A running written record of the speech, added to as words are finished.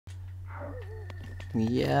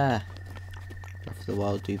Yeah. Breath of the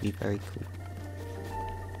Wild do be very cool.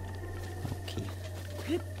 Okay.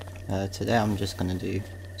 Today I'm just gonna do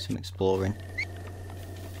some exploring.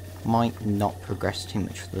 Might not progress too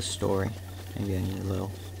much for the story. Maybe only a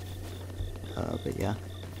little. But yeah.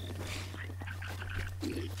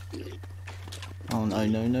 Oh no,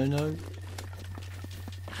 no, no, no.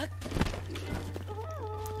 The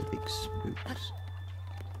big spooks.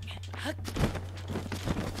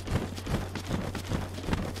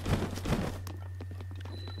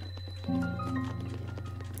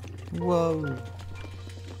 Whoa!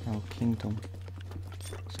 Oh, kingdom.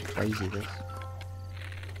 It's crazy, this.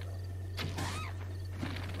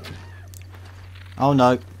 Oh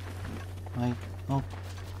no! Oh.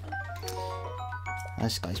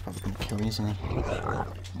 This guy's probably gonna kill me, isn't he?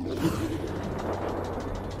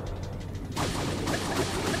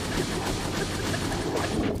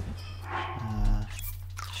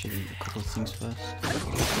 Should eat a couple of things first.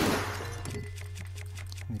 Here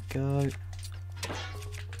we go.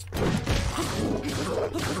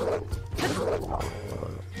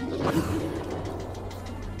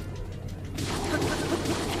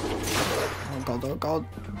 Oh god, oh god.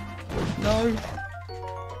 No!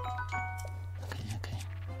 Okay.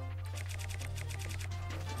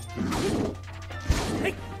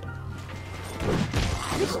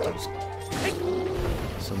 This dude's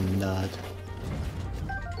some nerd.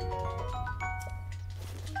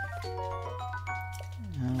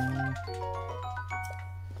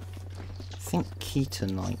 I think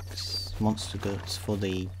Keaton likes monster goods for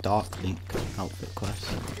the Dark Link outfit quest.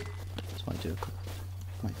 So I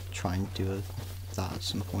might try and do that at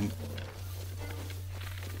some point.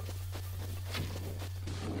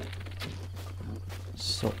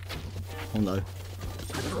 So, oh no.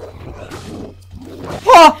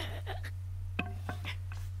 Ah!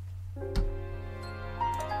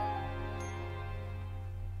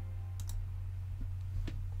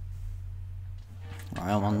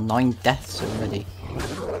 Right, I'm on 9 deaths already.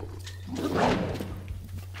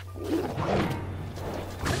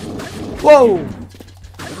 Whoa!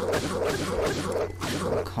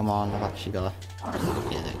 Oh, come on, I've actually got to...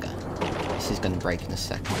 Yeah, there we go. This is going to break in a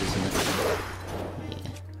second, isn't it?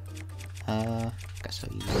 Yeah. Guess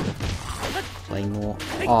I'll use the claymore.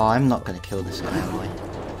 Oh, I'm not going to kill this guy, am I?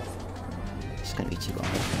 It's going to be too long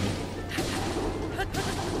for me.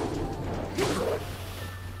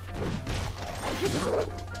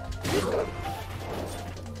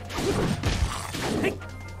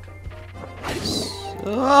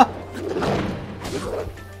 Ah!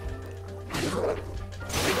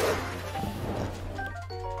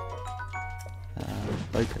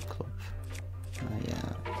 Botw club.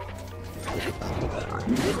 Yeah.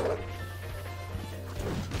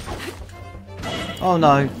 Oh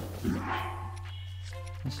no!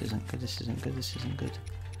 This isn't good, this isn't good, this isn't good.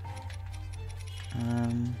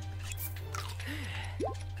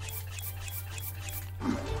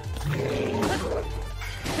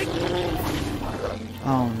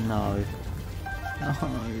 Oh no. No.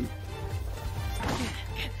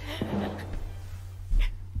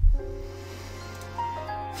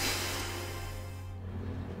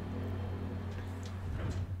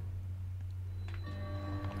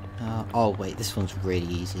 Oh wait, this one's really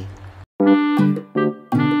easy.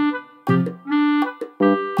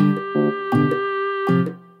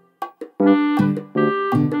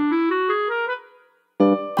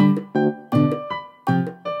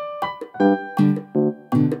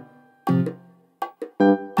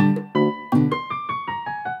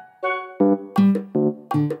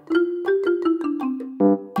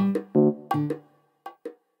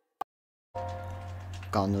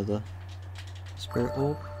 Got another spirit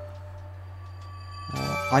orb.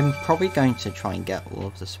 I'm probably going to try and get all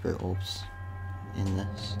of the spirit orbs in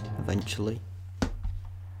this eventually.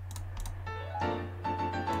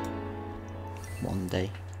 One day.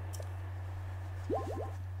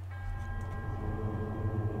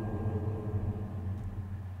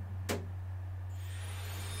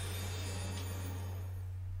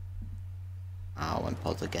 I won't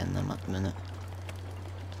bother getting them at the minute.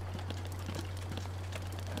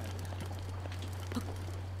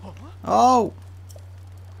 Oh!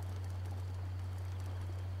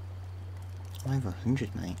 I'm over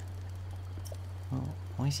 100, mate. Well,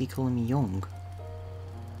 why is he calling me young?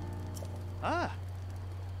 Ah!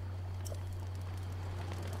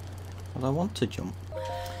 Well, I want to jump.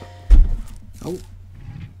 Oh!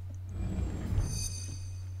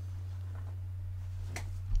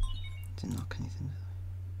 Didn't knock anything.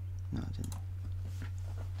 No, I didn't.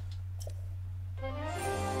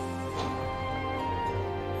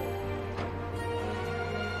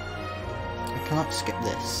 I cannot skip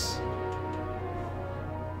this.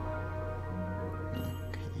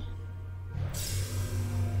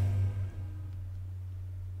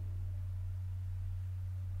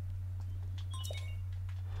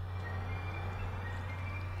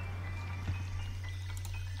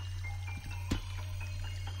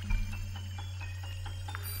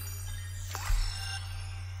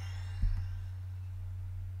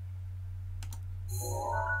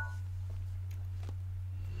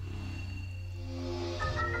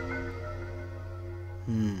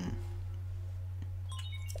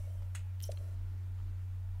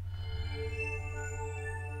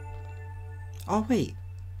 Oh wait.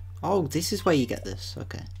 Oh, this is where you get this.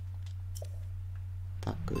 Okay.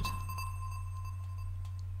 That good.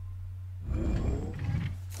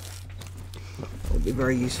 That'll be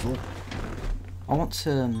very useful. I want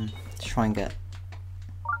to try and get,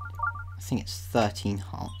 I think it's 13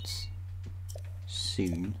 hearts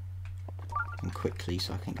soon and quickly,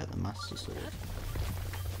 so I can get the Master Sword.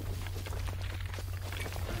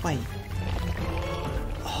 Wait.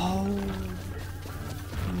 Oh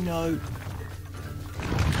no.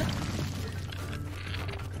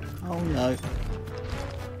 Oh no.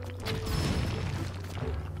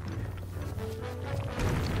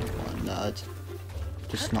 What a nerd.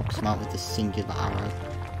 Just knocks him out with a singular arrow.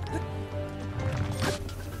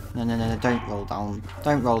 No, no, no, don't roll down.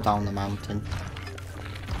 Don't roll down the mountain.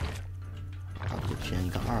 Oh, good, she only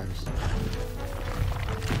got arrows.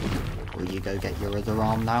 Will you go get your other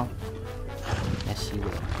arm now? Yes, you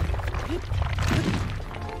will.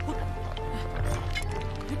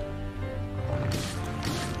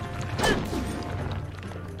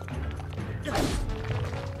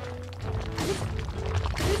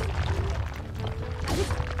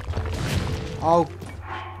 Oh,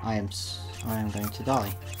 I am going to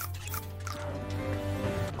die.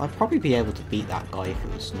 I'd probably be able to beat that guy if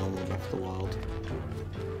it was normal Breath of the Wild.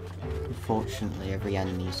 Unfortunately, every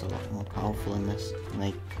enemy is a lot more powerful in this, and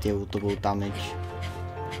they deal double damage.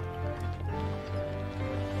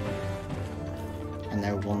 And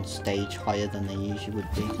they're one stage higher than they usually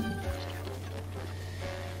would be.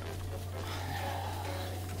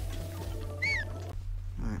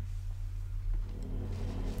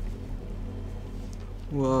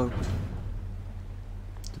 Whoa.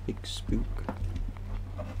 The big spook.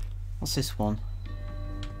 What's this one?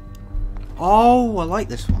 Oh, I like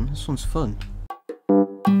this one. This one's fun.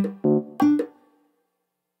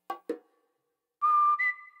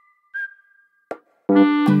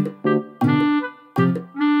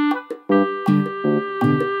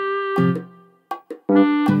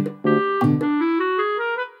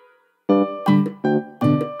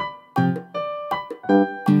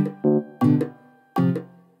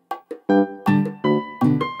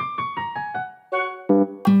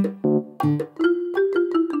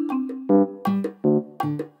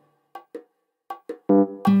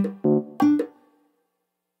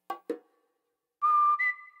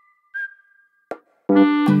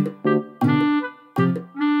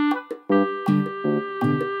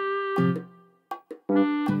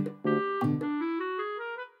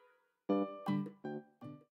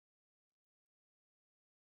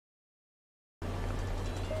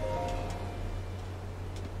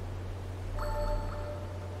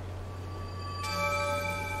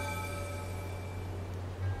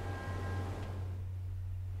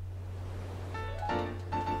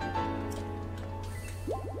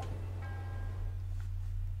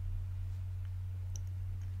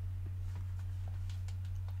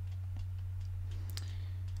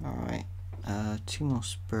 Alright, 2 more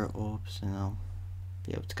spirit orbs and I'll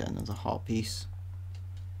be able to get another heart piece.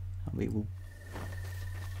 And we will.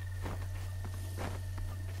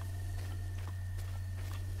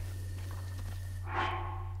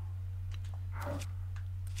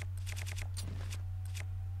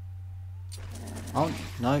 Oh,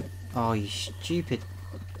 no. Oh, you stupid.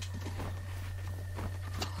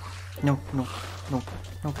 No, no, no,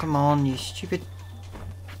 no, come on, you stupid.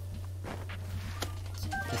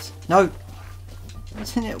 No!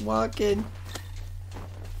 Isn't it working?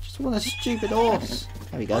 Just want a stupid horse.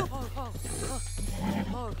 There we go.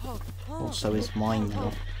 Also is mine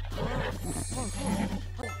now.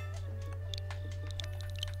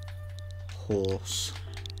 Horse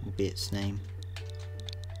will be its name.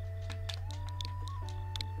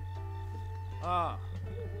 Ah.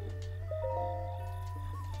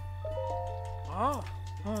 Ah.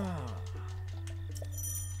 Ah.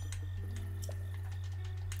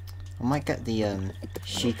 I might get the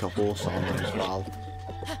Sheikah horse armor as well,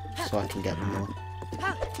 so I can get more.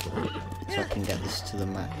 So I can get this to the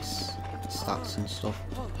max stats and stuff.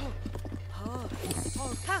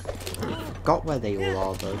 Forgot where they all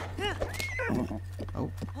are though.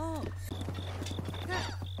 Oh.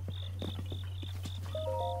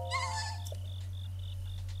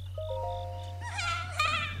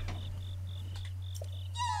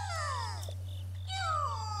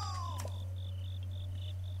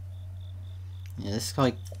 Yeah, this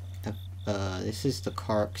guy, this is the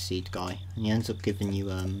Karak Seed guy, and he ends up giving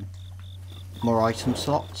you more item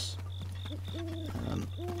slots.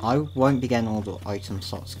 I won't be getting all the item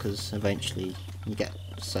slots because eventually you get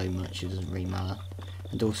so much it doesn't really matter.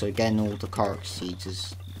 And also getting all the Korok seeds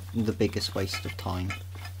is the biggest waste of time.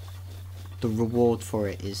 The reward for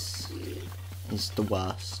it is the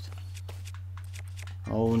worst.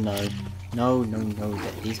 Oh no. No, no, no.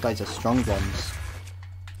 These guys are strong ones.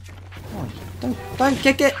 Oh, don't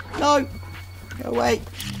kick it! No! Go away!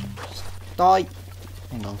 Just die!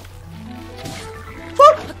 Hang on.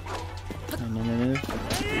 Woo! No, no,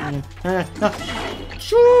 no, no. No.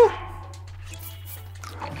 Shoo!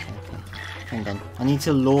 Okay. Hang on. I need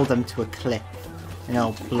to lure them to a cliff. And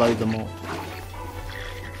I'll blow them up.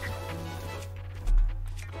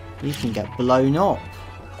 You can get blown up.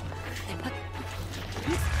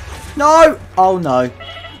 No! Oh no.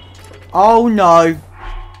 Oh no.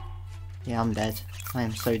 Yeah, I'm dead. I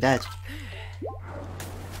am so dead.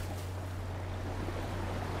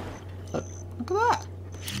 Look at that.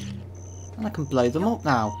 And I can blow them up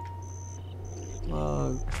now.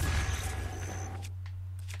 Whoa.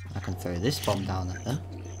 I can throw this bomb down at them.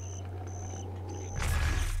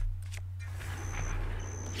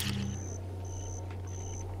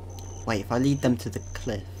 Wait, if I lead them to the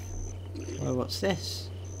cliff. Oh, what's this?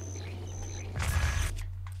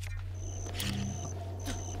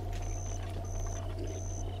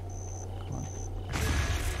 Come on.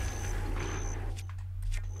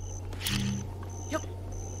 Yep.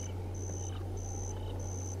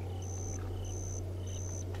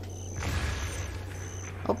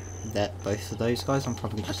 Oh, there, both of those guys. I'm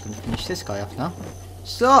probably just going to finish this guy off now.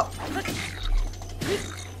 Stop!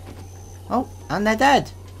 Oh, and they're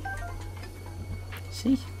dead.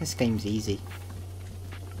 See, this game's easy.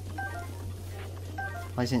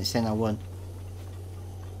 Why isn't it saying I won?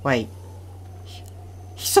 Wait.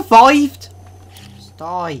 He survived! Just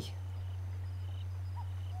die.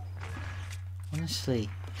 Honestly.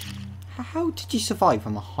 How did you survive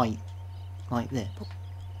from a height like this?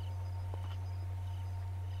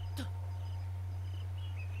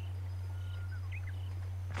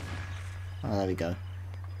 Oh, there we go.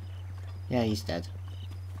 Yeah, he's dead.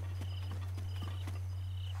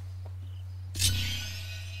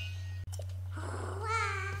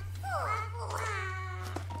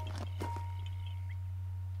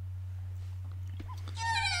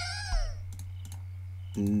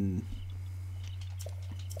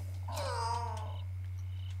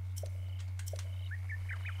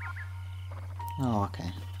 Oh,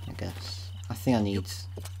 okay. I guess. I think I need...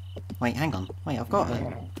 Wait, hang on. Wait, I've got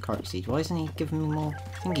a Korok seed. Why isn't he giving me more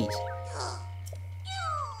thingies?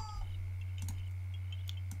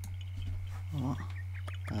 What?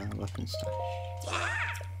 Weapon stash.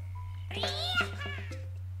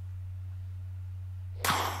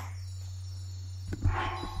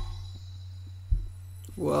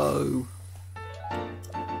 Whoa.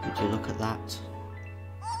 Would you look at that?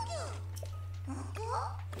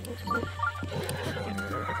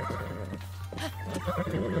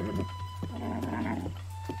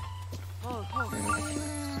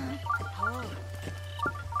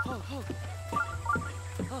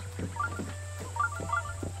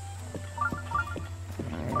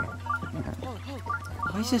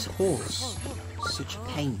 Why is this horse such a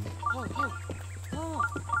pain?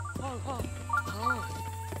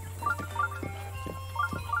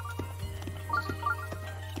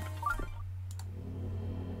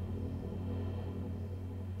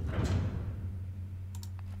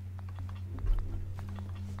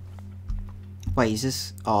 Wait, is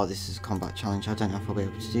this... Oh, this is a combat challenge. I don't know if I'll be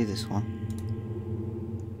able to do this one.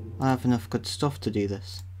 I have enough good stuff to do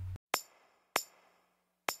this.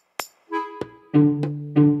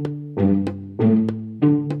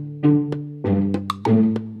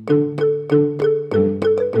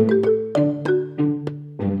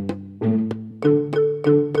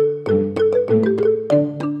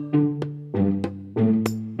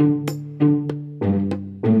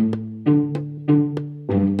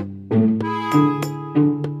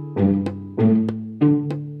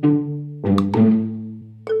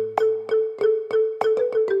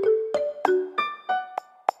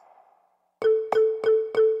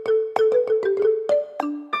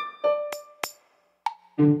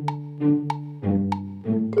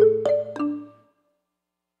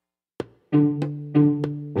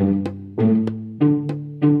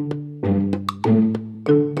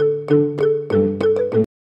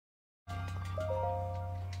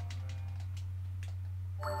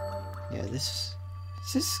 Yeah, this...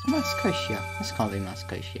 Is this Meerkato? This can't be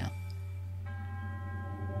Meerkato. It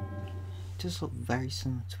does look very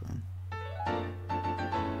similar to him.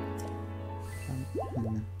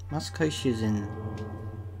 Meerkato's in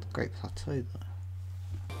the Great Plateau though.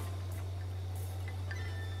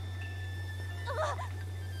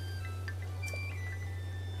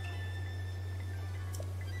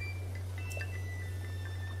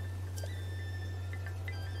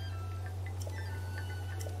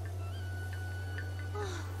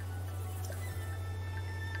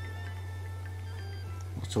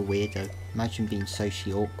 What a weirdo. Imagine being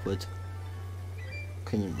socially awkward.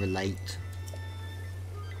 Couldn't relate.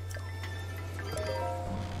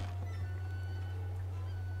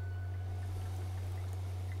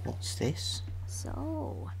 What's this?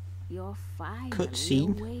 So, you're finally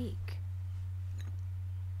Cutscene. awake.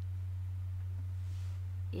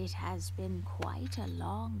 It has been quite a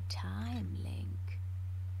long time, Link.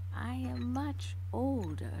 I am much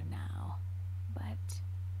older now, but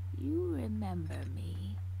you remember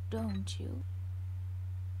me, don't you?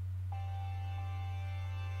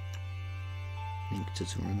 Link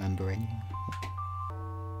doesn't remember anyone.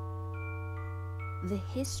 The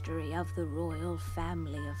history of the royal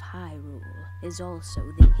family of Hyrule is also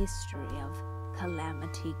the history of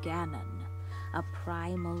Calamity Ganon, a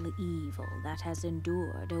primal evil that has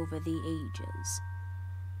endured over the ages.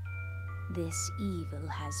 This evil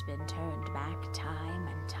has been turned back time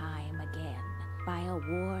and time again by a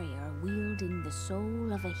warrior wielding the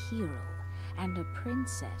soul of a hero and a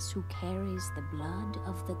princess who carries the blood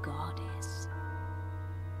of the goddess.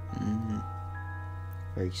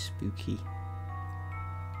 Very spooky.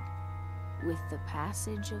 With the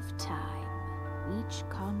passage of time, each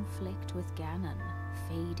conflict with Ganon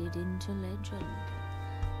faded into legend.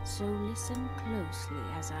 So listen closely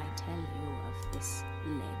as I tell you of this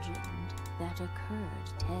legend that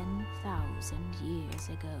occurred 10,000 years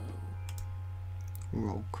ago.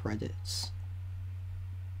 Roll credits.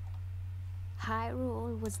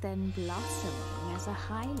 Hyrule was then blossoming as a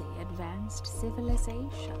highly advanced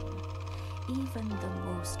civilization. Even the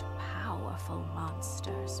most powerful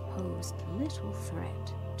monsters posed little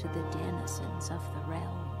threat to the denizens of the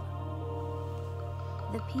realm.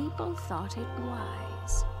 The people thought it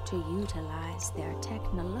wise to utilize their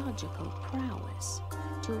technological prowess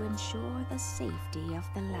to ensure the safety of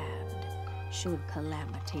the land should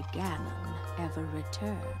Calamity Ganon ever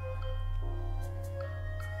return.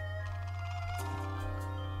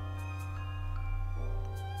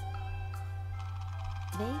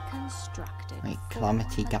 They constructed Wait,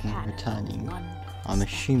 Calamity Ganon returning. I'm wonders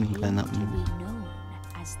assuming then that to be means... known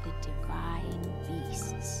as the divine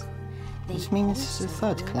beasts. They Does this mean this is the also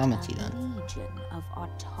third built Calamity a then? legion of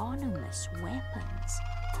autonomous weapons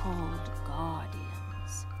called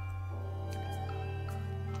Guardians.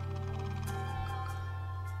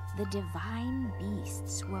 The divine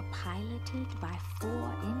beasts were piloted by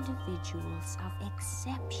 4 individuals of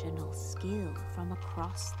exceptional skill from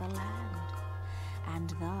across the land,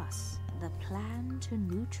 and thus the plan to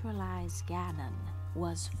neutralize Ganon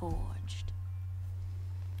was forged.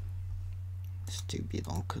 Stupid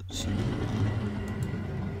on cutscene.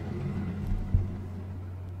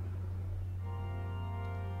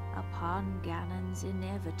 Upon Ganon's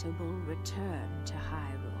inevitable return to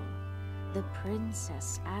Hyrule, the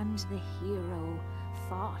princess and the hero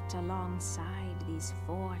fought alongside these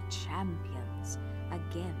 4 champions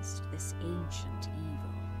against this ancient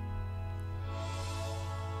evil.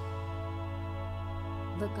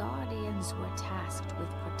 The Guardians were tasked with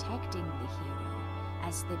protecting the hero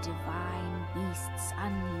as the divine beasts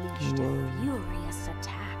unleashed a furious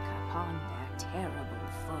attack upon their terrible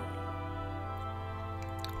foe.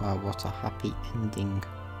 Wow, what a happy ending.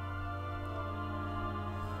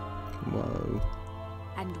 Whoa.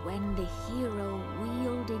 And when the hero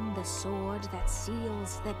wielding the sword that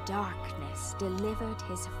seals the darkness delivered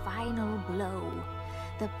his final blow,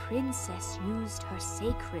 the princess used her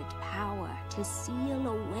sacred power to seal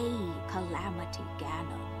away Calamity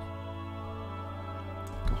Ganon.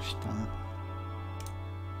 Gosh damn it.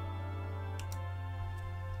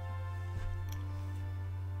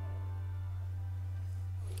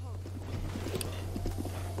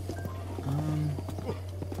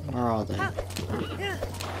 Where are they? Oh,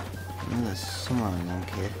 there's somewhere along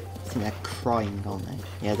here. I think they're crying, aren't they?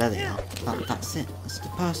 Yeah, there they are. That's it. That's the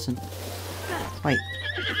person. Wait.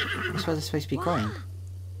 That's where they're supposed to be crying.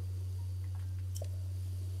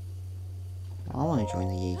 I want to join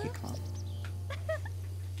the Jaeger Club.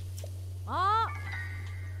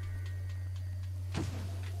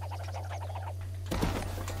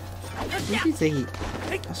 Maybe they...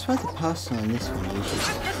 I swear the person on this one usually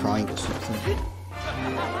just crying or something.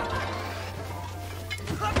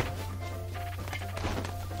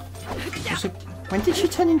 Also, when did she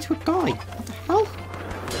turn into a guy? What the hell?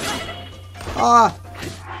 Ah!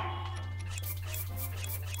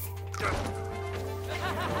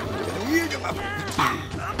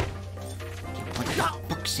 Like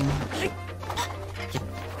boxing.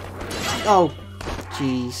 Oh,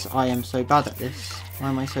 jeez, I am so bad at this. Why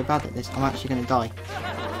am I so bad at this? I'm actually going to die.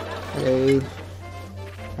 Hello.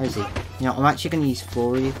 Where is he? You know, I'm actually going to use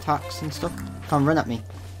flurry attacks and stuff. Come run at me.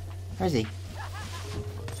 Where is he?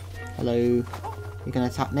 Hello. You're gonna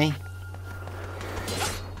attack me?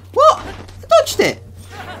 What? I dodged it!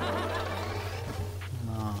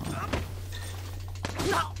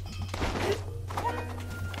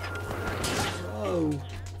 Whoa.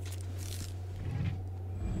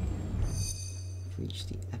 Reach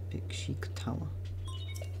the epic chic tower.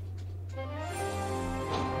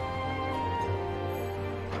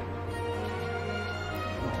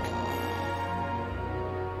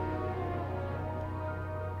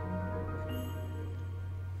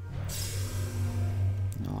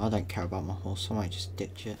 No, I don't care about my horse, I might just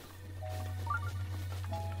ditch it.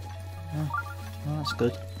 Oh, well, that's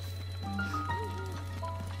good.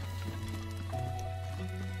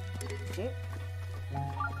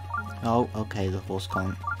 Oh, okay, the horse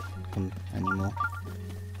can't come anymore.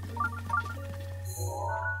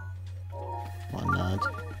 What a nerd.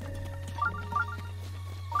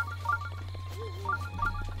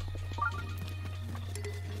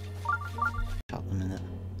 Up a minute.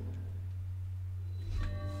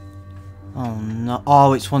 Oh no.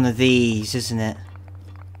 Oh, it's one of these, isn't it?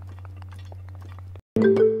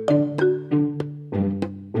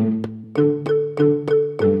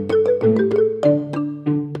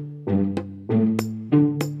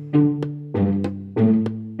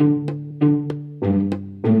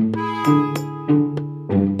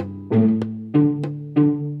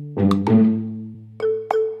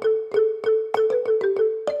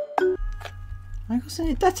 Why wasn't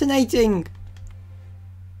it detonating?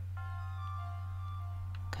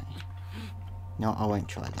 Okay. No, I won't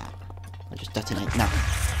try that. I'll just detonate now.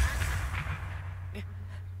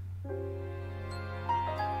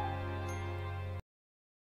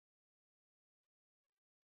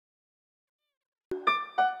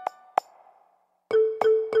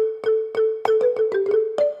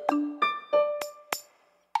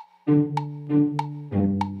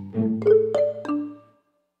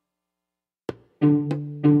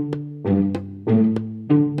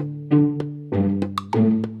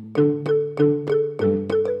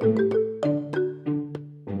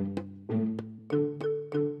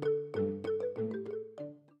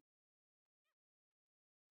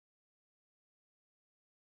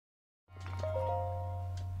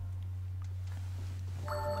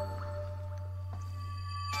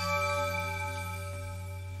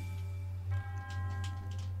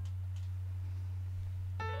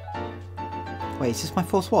 Wait, is this my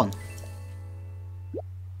fourth one?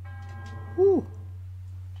 Ooh.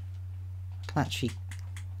 I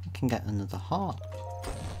can get another heart.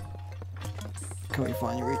 Can we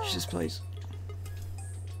finally reach this place?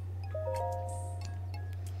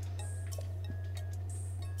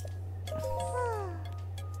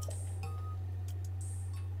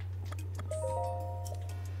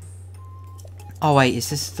 Oh wait, is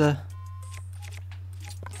this the...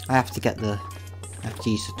 I have to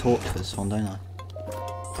use the torch for this one, don't I?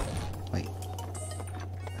 Wait.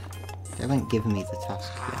 They haven't given me the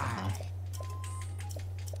task yet, have they?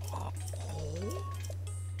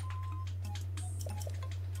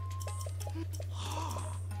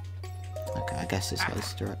 Okay, I guess this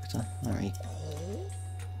guy's the director. Alright.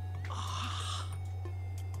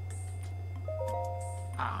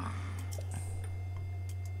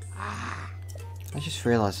 I just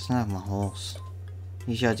realised I don't have my horse.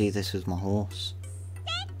 Usually I do this with my horse.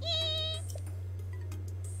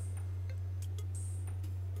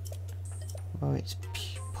 Oh, it's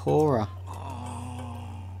poorer.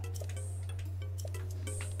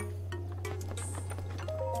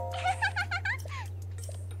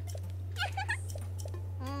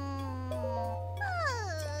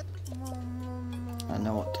 I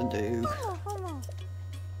know what to do.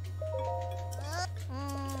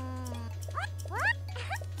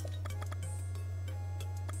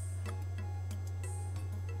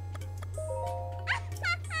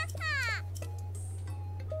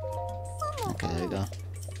 Okay, there we go.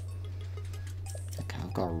 Okay,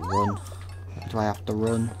 I've got to run. Where do I have to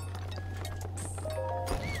run?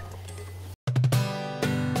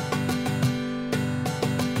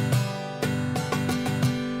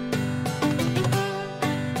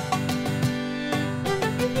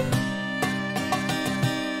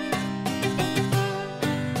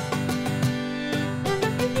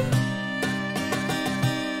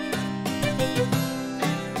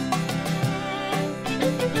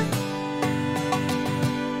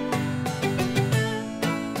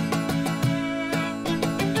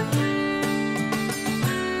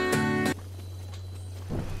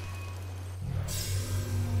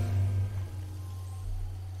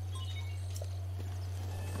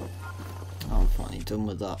 I'm finally done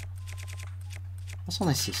with that. That's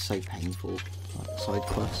honestly so painful, that side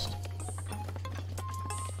quest.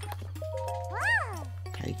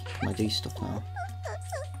 Okay, can I do stuff now?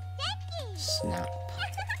 Snap.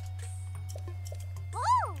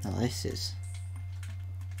 Now this is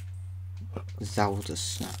Zelda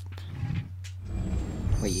Snap,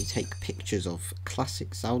 where you take pictures of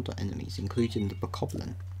classic Zelda enemies, including the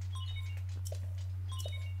Bokoblin.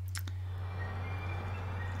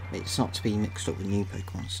 It's not to be mixed up with new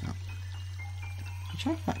Pokemon Snap, which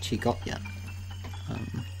I haven't actually got yet.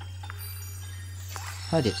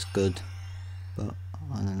 Heard it's good, but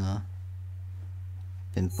I don't know.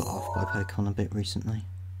 Been put off by Pokemon a bit recently.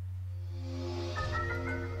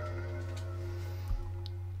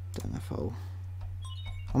 Don't know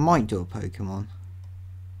if I might do a Pokemon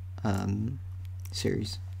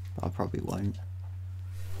series, but I probably won't.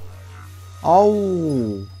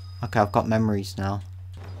 Oh! Okay, I've got memories now.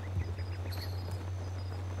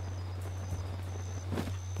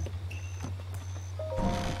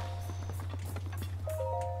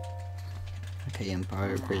 Okay,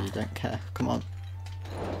 Empire, I really don't care. Come on.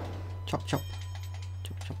 Chop chop.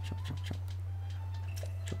 Chop chop chop chop chop.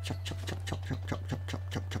 Chop chop chop chop chop chop chop chop chop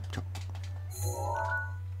chop chop chop.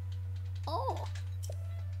 Oh.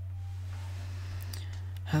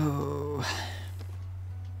 Oh.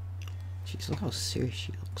 Jeez, look how serious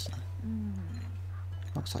she looks now.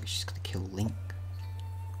 Looks like she's gonna kill Link.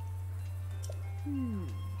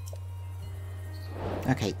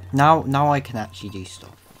 Okay, now I can actually do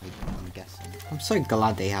stuff, I'm guessing. I'm so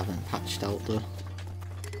glad they haven't patched out the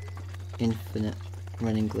infinite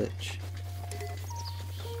running glitch.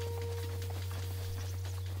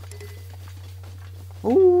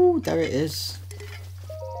 Oh, there it is.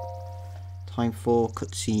 Time for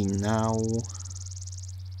cutscene now.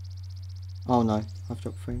 Oh no, I've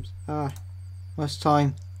dropped frames. Ah, worst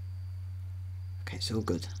time. Okay, it's all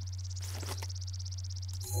good.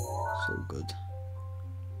 It's all good.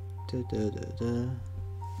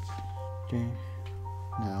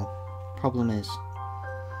 Now, problem is,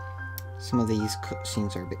 some of these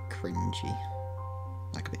cutscenes are a bit cringy,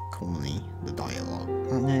 like a bit corny, the dialogue. I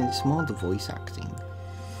don't know, it's more the voice acting,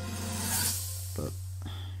 but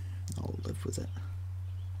I'll live with it.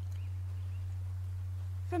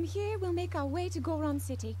 From here, we'll make our way to Goron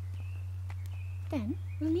City. Then,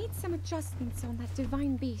 we'll need some adjustments on that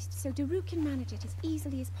divine beast so Daru can manage it as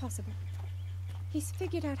easily as possible. He's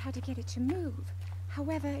figured out how to get it to move.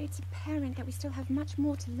 However, it's apparent that we still have much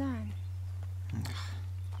more to learn.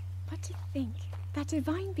 But to think that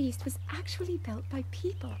divine beast was actually built by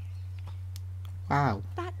people. Wow.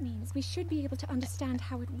 That means we should be able to understand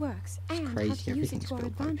how it works and how Crazy, to use it everything's to our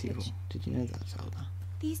built by people. advantage. Did you know that, Zelda?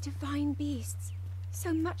 These divine beasts.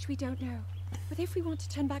 So much we don't know. But if we want to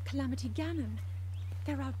turn back Calamity Ganon,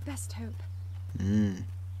 they're our best hope.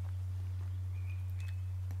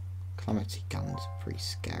 Calamity Ganon's a pretty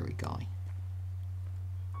scary guy.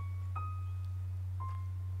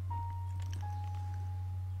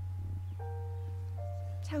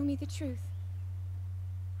 Tell me the truth.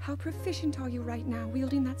 How proficient are you right now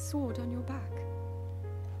wielding that sword on your back?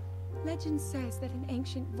 Legend says that an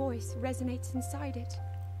ancient voice resonates inside it.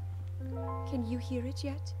 Can you hear it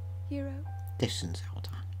yet, hero? Listen,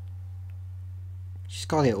 Zelda. She's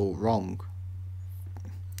got it all wrong.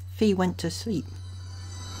 Fee went to sleep.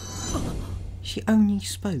 She only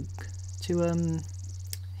spoke to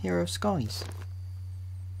Hero of Skies.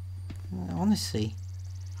 Honestly,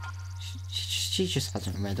 she just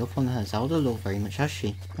hasn't read up on her Zelda lore very much, has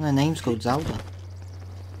she? And her name's called Zelda.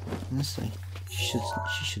 Honestly, she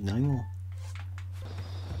should know more.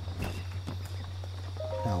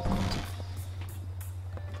 Oh god.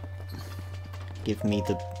 Give me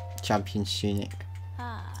the champion's tunic.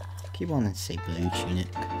 Keep on and say blue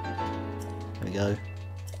tunic. There we go.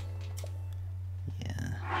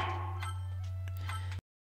 Yeah.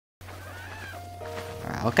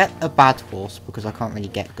 Alright, I'll get a bad horse because I can't really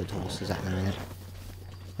get good horses at the minute.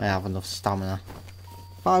 I have enough stamina.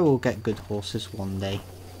 But I will get good horses one day.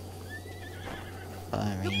 But I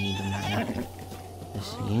don't really need them right now.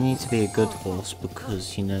 Listen, you need to be a good horse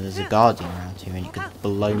because, you know, there's a guardian around here and you could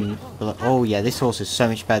blow me. Oh yeah, this horse is so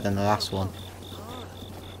much better than the last one.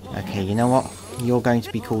 Okay, you know what? You're going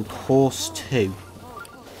to be called Horse 2.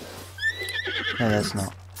 No, that's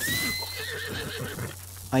not.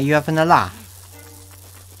 Are you having a laugh?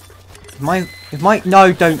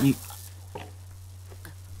 No, don't you.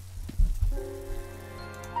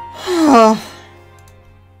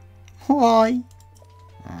 Why?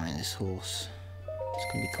 Alright, this horse. It's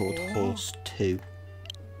going to be called Horse 2.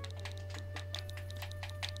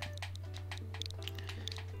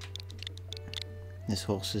 This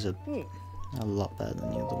horse is a lot better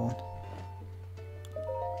than the other one.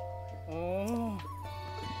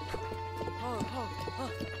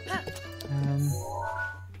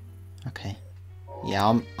 Okay.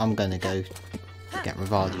 Yeah, I'm gonna go get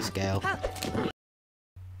Rivali's Gale.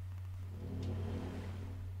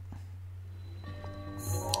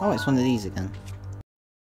 Oh, it's one of these again.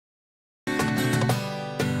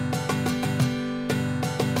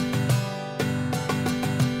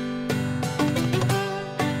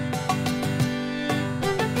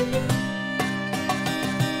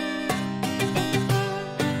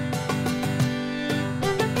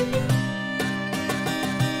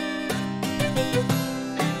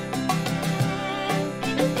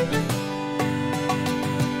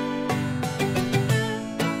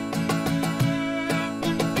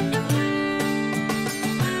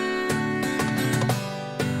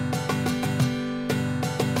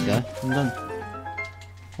 I'm done.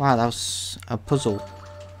 Wow, that was a puzzle.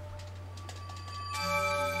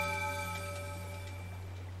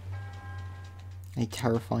 A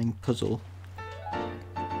terrifying puzzle.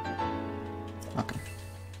 Okay.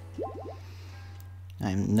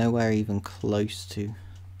 I'm nowhere even close to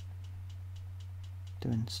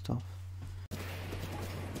doing stuff.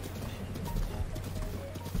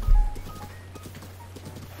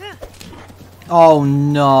 Oh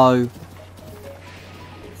no!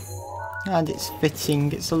 And it's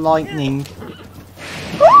fitting, it's a lightning.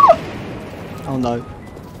 Oh no.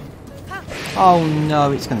 Oh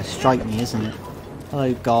no, it's gonna strike me, isn't it?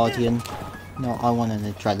 Hello, Guardian. No, I want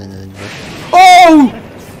an adrenaline rush. Oh!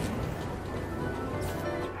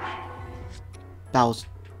 That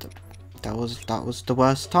was the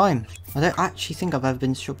worst time. I don't actually think I've ever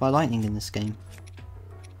been struck by lightning in this game.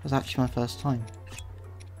 It was actually my first time.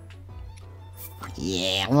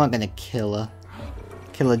 Yeah, I'm not gonna kill her.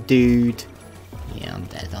 Kill a dude. Yeah, I'm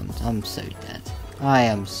dead. I'm so dead. I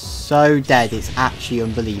am so dead. It's actually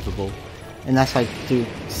unbelievable. Unless I do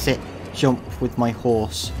sit, jump with my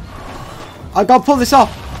horse. I gotta pull this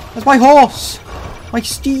off. That's my horse. My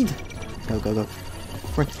steed. Go, go, go.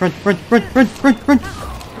 Run, run, run, run, run, run, run.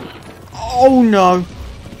 Oh no.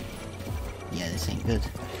 Yeah, this ain't good.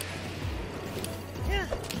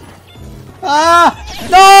 Ah!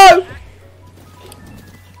 No!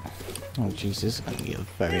 Oh Jesus, it's going to be a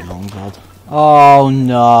very long VOD. Oh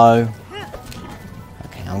no.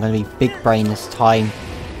 Okay, I'm going to be big brain this time.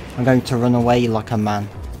 I'm going to run away like a man.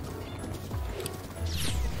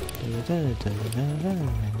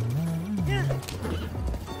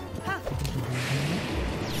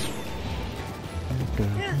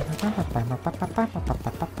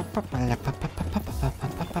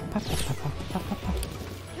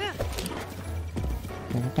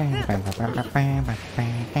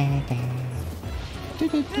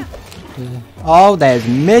 Oh, there's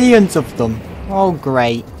millions of them. Oh,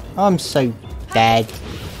 great. I'm so dead.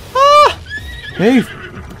 Ah! Move!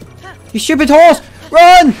 You stupid horse!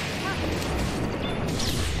 Run!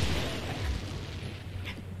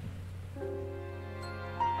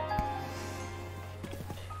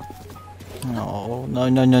 Oh, no,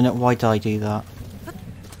 no, no, no. Why did I do that?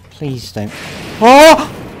 Please don't.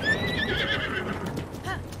 Oh!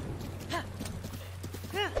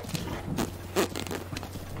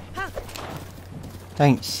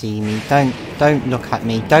 Don't see me. Don't look at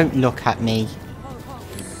me. Don't look at me.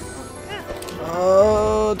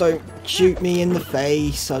 Oh, don't shoot me in the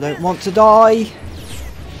face. I don't want to die.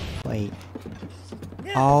 Wait.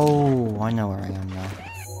 Oh, I know where I am now.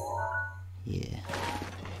 Yeah.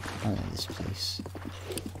 I know this place.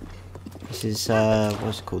 This is,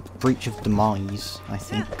 what's it called? Breach of Demise, I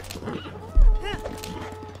think.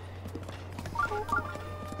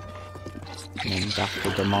 Named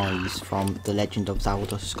after Demise from The Legend of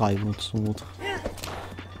Zelda Skyward Sword.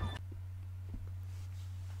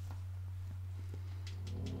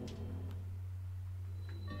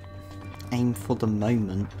 Aim for the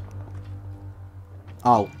moment.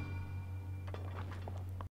 Oh.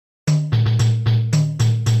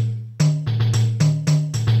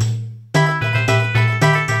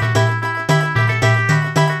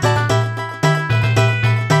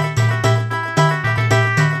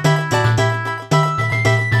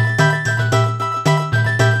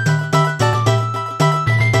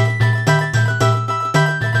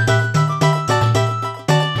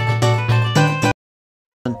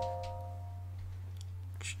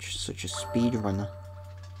 Such a speedrunner.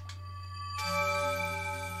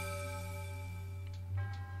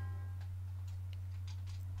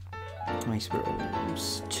 Nice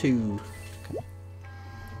rolls. 2.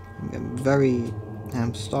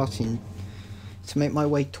 I'm starting to make my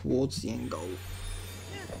way towards the end goal.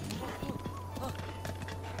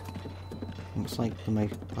 Looks like the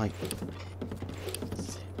most like.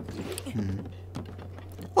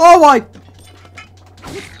 Oh my!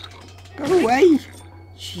 Go away!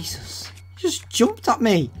 Jesus, he just jumped at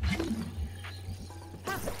me.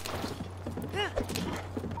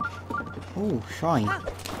 Oh, shrine.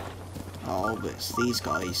 Oh, but it's these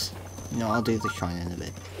guys. No, I'll do the shrine in a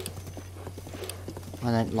bit. I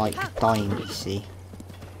don't like dying, you see.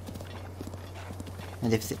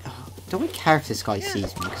 And if don't really care if this guy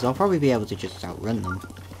sees me, because I'll probably be able to just outrun them.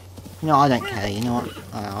 You know, I don't care. You know what?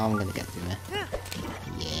 I'm gonna get through there.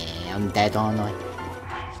 Yeah, I'm dead, aren't I?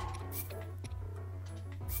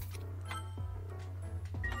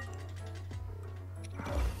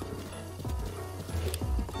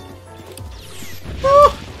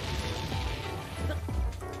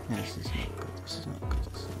 This is not good. This is not good.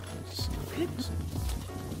 This is not good. This is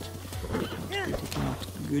not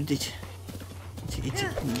good. This is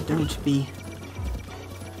not good. Don't be.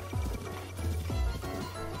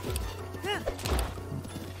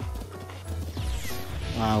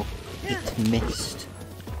 Wow, it missed.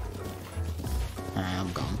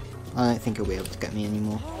 I'm gone. I don't think he'll be able to get me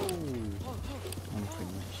anymore. I'm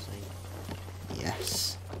pretty much safe.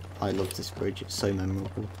 Yes. I love this bridge, it's so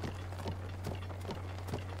memorable.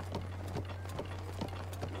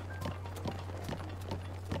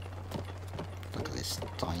 Look at this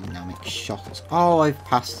dynamic shot. Oh, I've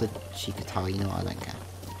passed the Chica Tower, you know what, I don't care.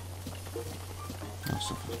 No,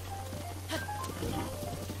 so far.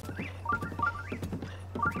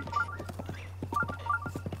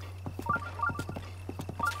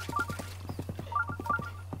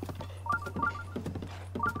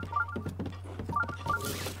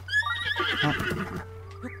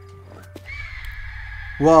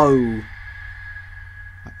 Whoa!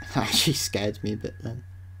 That actually scared me a bit then.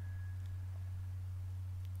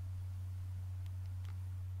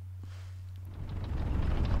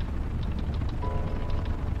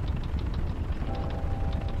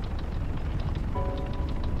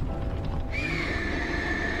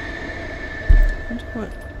 I wonder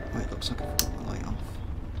what... Wait, it looks like I've got the light off.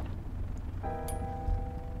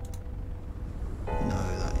 No,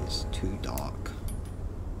 that is too dark.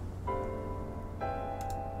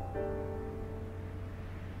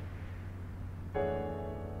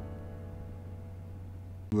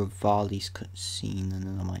 Rivali's cutscene, and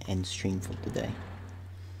then I might end stream for the day.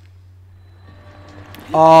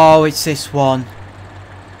 Oh, it's this one.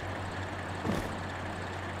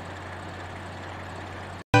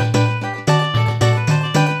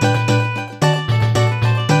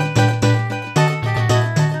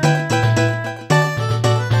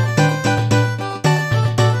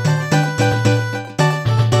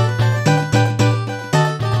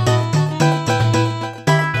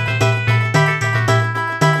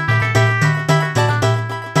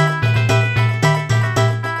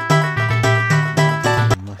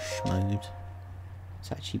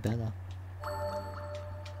 Better.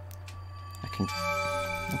 I can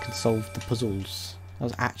solve the puzzles. That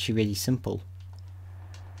was actually really simple.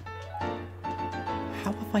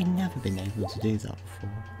 How have I never been able to do that before?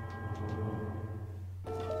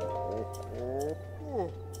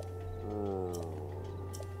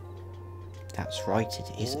 That's right,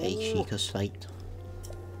 it is a Chica slate.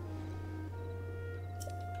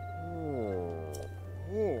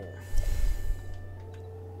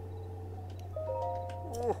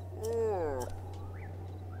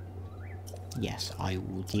 Yes, I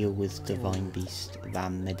will deal with Divine Beast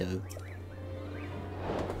Van Meadow.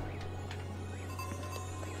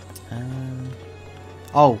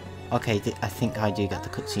 Oh, okay, I think I do get the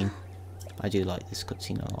cutscene. I do like this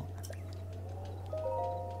cutscene a lot.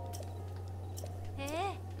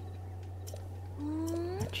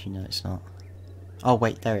 Actually, no, it's not. Oh,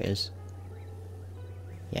 wait, there it is.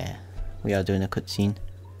 Yeah, we are doing a cutscene.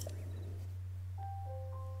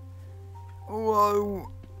 Whoa!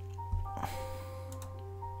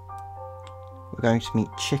 We're going to meet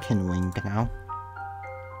Chicken Wing now.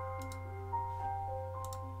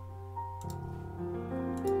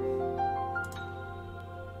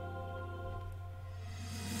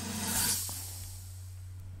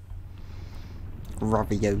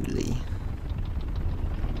 Ravioli.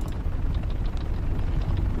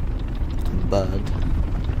 Bird.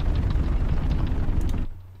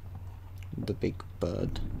 The big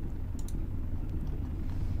bird.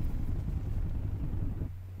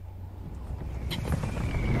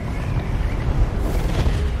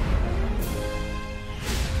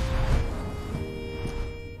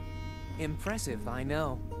 Impressive, I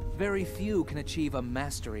know. Very few can achieve a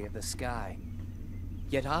mastery of the sky.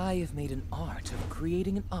 Yet I have made an art of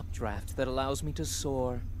creating an updraft that allows me to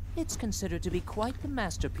soar. It's considered to be quite the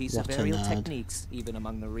masterpiece of aerial techniques, even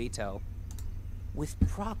among the Rito. With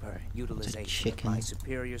proper utilization of my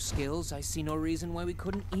superior skills, I see no reason why we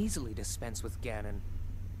couldn't easily dispense with Ganon.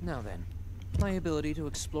 Now then, my ability to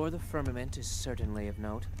explore the firmament is certainly of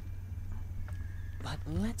note. But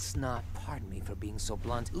let's not, pardon me for being so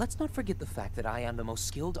blunt, let's not forget the fact that I am the most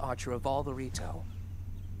skilled archer of all the Rito.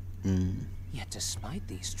 Yet despite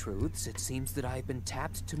these truths, it seems that I've been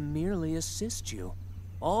tapped to merely assist you.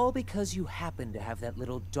 All because you happen to have that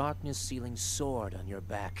little darkness-sealing sword on your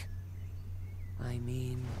back. I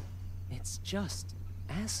mean, it's just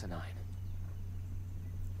asinine.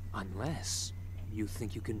 Unless you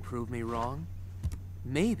think you can prove me wrong?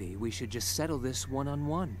 Maybe we should just settle this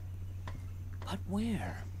one-on-one. But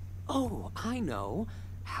where? Oh, I know.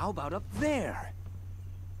 How about up there?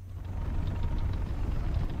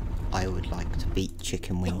 I would like to beat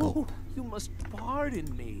Chicken Wing Oh, up. you must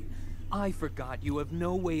pardon me. I forgot you have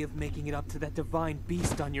no way of making it up to that divine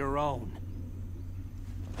beast on your own.